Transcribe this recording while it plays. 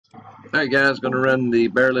Alright guys, going to run the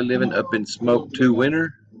Barrely Living Up in Smoke 2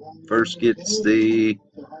 winner. First gets the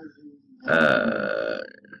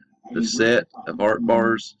set of art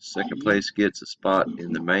bars. Second place gets a spot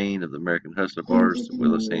in the main of the American Hustler bars,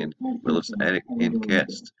 Willis Attic and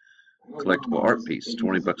Cast collectible art piece.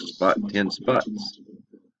 20 bucks a spot, 10 spots.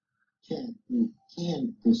 You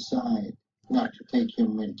can't decide not to take your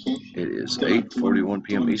medication. It is 8:41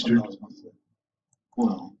 p.m. Eastern.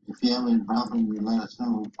 Well, if you have any problem, you let us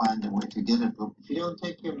know. We'll find a way to get it. But if you don't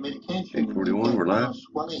take your medication, 8:41, we're live.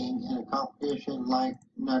 Swelling and a complication like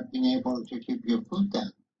not being able to keep your food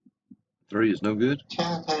down. 3 is no good.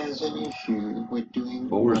 Chad has an issue with doing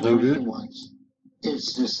 4 is no whatever he good. wants.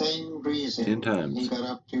 It's the same reason 10 times. he got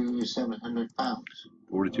up to 700 pounds.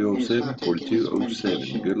 4207,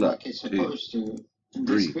 4207. Good luck. 2,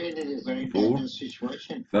 3, 4,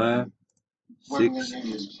 5, 6,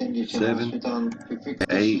 7,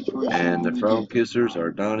 8, and the frog kissers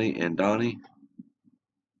are Donnie and Donnie.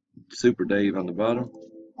 Super Dave on the bottom.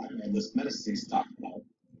 This medicine's talked about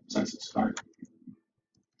since it started.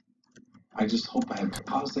 I just hope I haven't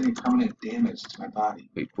caused any permanent damage to my body.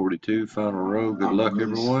 842, final row. Good luck,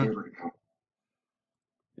 everyone.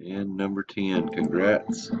 And number 10,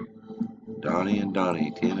 congrats. Donnie and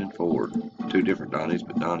Donnie, 10 and 4. 2 different Donnies,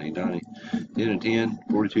 but Donnie and Donnie. 10 and 10,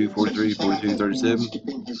 42, 43, 42, 37.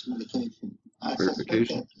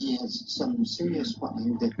 Verification. He has some serious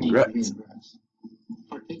swelling that Congrats. needs to be addressed,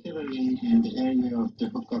 particularly in the area of the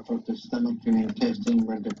hookup of the stomach and intestine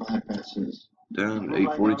where the bypass is. Down at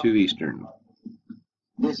 8:42 Eastern.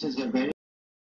 This is a very